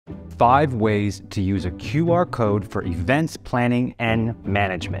5 ways to use a QR code for events planning and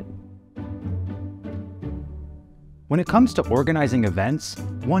management. When it comes to organizing events,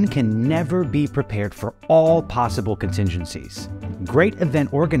 one can never be prepared for all possible contingencies. Great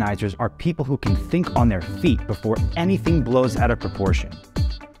event organizers are people who can think on their feet before anything blows out of proportion.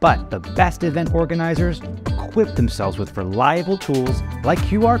 But the best event organizers equip themselves with reliable tools like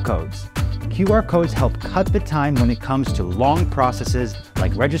QR codes. QR codes help cut the time when it comes to long processes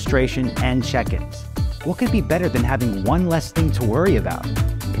like registration and check-ins. What could be better than having one less thing to worry about?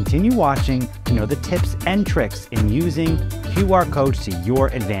 Continue watching to know the tips and tricks in using QR codes to your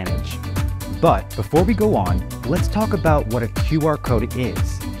advantage. But before we go on, let's talk about what a QR code is.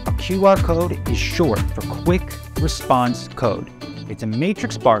 A QR code is short for Quick Response Code. It's a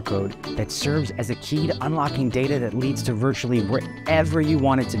matrix barcode that serves as a key to unlocking data that leads to virtually wherever you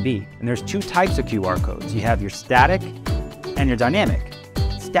want it to be. And there's 2 types of QR codes. You have your static and your dynamic.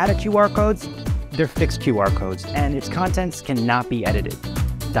 Static QR codes, they're fixed QR codes, and its contents cannot be edited.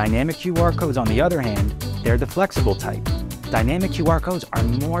 Dynamic QR codes, on the other hand, they're the flexible type. Dynamic QR codes are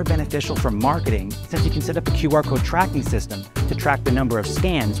more beneficial for marketing since you can set up a QR code tracking system to track the number of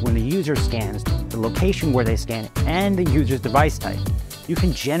scans when the user scans, the location where they scan, and the user's device type. You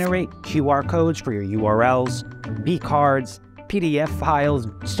can generate QR codes for your URLs, vCards, PDF files,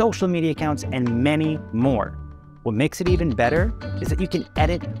 social media accounts, and many more. What makes it even better is that you can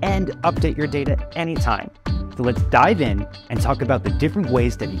edit and update your data anytime. So let's dive in and talk about the different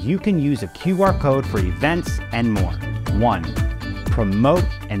ways that you can use a QR code for events and more. 1. Promote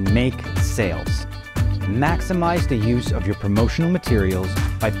and make sales. Maximize the use of your promotional materials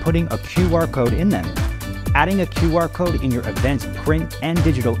by putting a QR code in them. Adding a QR code in your event's print and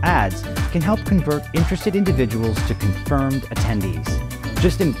digital ads can help convert interested individuals to confirmed attendees.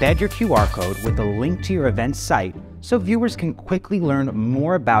 Just embed your QR code with a link to your event's site so viewers can quickly learn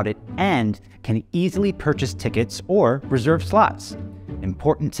more about it and can easily purchase tickets or reserve slots.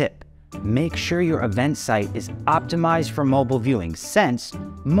 Important tip: make sure your event site is optimized for mobile viewing since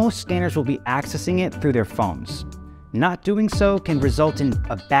most scanners will be accessing it through their phones. Not doing so can result in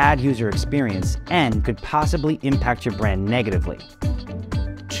a bad user experience and could possibly impact your brand negatively.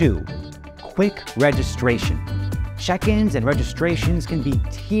 2. Quick registration. Check-ins and registrations can be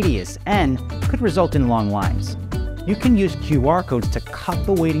tedious and could result in long lines. You can use QR codes to cut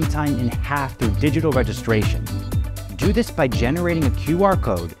the waiting time in half through digital registration. Do this by generating a QR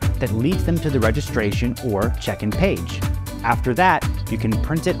code that leads them to the registration or check-in page. After that, you can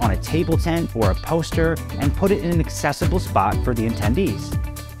print it on a table tent or a poster and put it in an accessible spot for the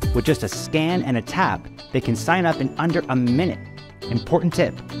attendees. With just a scan and a tap, they can sign up in under a minute. Important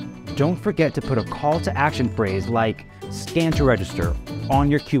tip: don't forget to put a call to action phrase like "scan to register"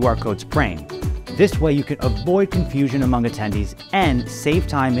 on your QR code's frame. This way you can avoid confusion among attendees and save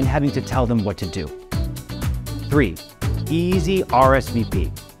time in having to tell them what to do. 3. Easy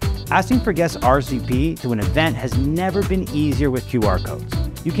RSVP. Asking for guests RSVP to an event has never been easier with QR codes.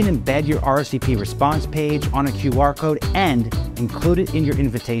 You can embed your RSVP response page on a QR code and include it in your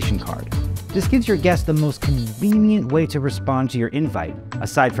invitation card. This gives your guests the most convenient way to respond to your invite.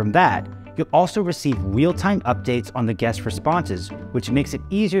 Aside from that, you'll also receive real-time updates on the guest responses, which makes it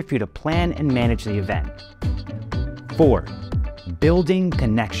easier for you to plan and manage the event. 4. Building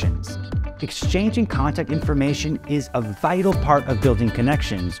connections. Exchanging contact information is a vital part of building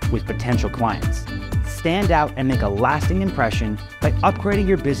connections with potential clients. Stand out and make a lasting impression by upgrading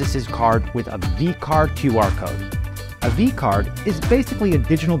your business's card with a vCard QR code. A vCard is basically a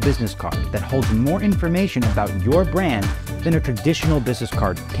digital business card that holds more information about your brand than a traditional business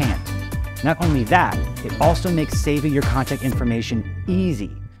card can't. Not only that, it also makes saving your contact information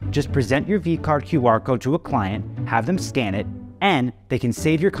easy. Just present your vCard QR code to a client, have them scan it, and they can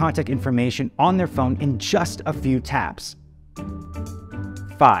save your contact information on their phone in just a few taps.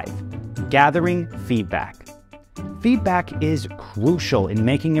 5. Gathering feedback. Feedback is crucial in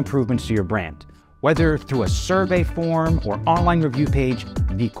making improvements to your brand. Whether through a survey form or online review page,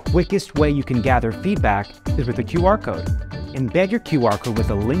 the quickest way you can gather feedback is with a QR code. Embed your QR code with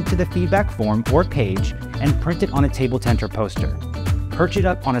a link to the feedback form or page and print it on a table tent or poster. Perch it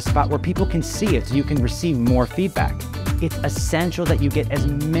up on a spot where people can see it so you can receive more feedback. It's essential that you get as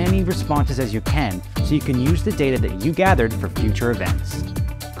many responses as you can so you can use the data that you gathered for future events.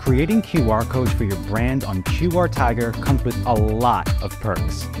 Creating QR codes for your brand on QR Tiger comes with a lot of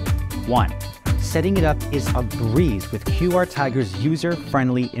perks. 1. Setting it up is a breeze with QR Tiger's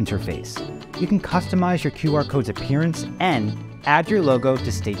user-friendly interface. You can customize your QR code's appearance and add your logo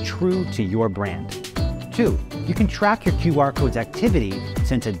to stay true to your brand. 2. You can track your QR code's activity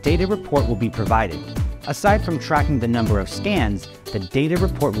since a data report will be provided. Aside from tracking the number of scans, the data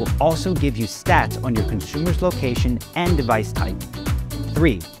report will also give you stats on your consumer's location and device type.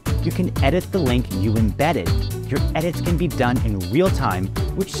 3. You can edit the link you embedded. Your edits can be done in real time,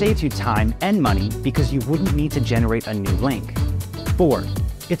 which saves you time and money because you wouldn't need to generate a new link. 4.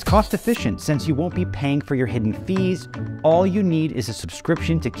 It's cost efficient since you won't be paying for your hidden fees. All you need is a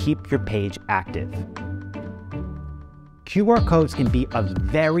subscription to keep your page active. QR codes can be a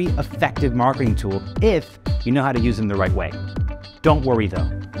very effective marketing tool if you know how to use them the right way. Don't worry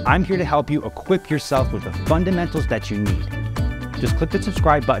though, I'm here to help you equip yourself with the fundamentals that you need. Just click the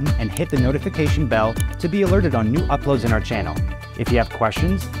subscribe button and hit the notification bell to be alerted on new uploads in our channel. If you have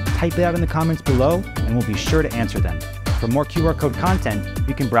questions, type it out in the comments below and we'll be sure to answer them. For more QR code content,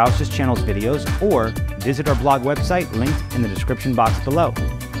 you can browse this channel's videos or visit our blog website linked in the description box below.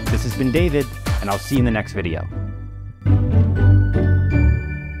 This has been David, and I'll see you in the next video.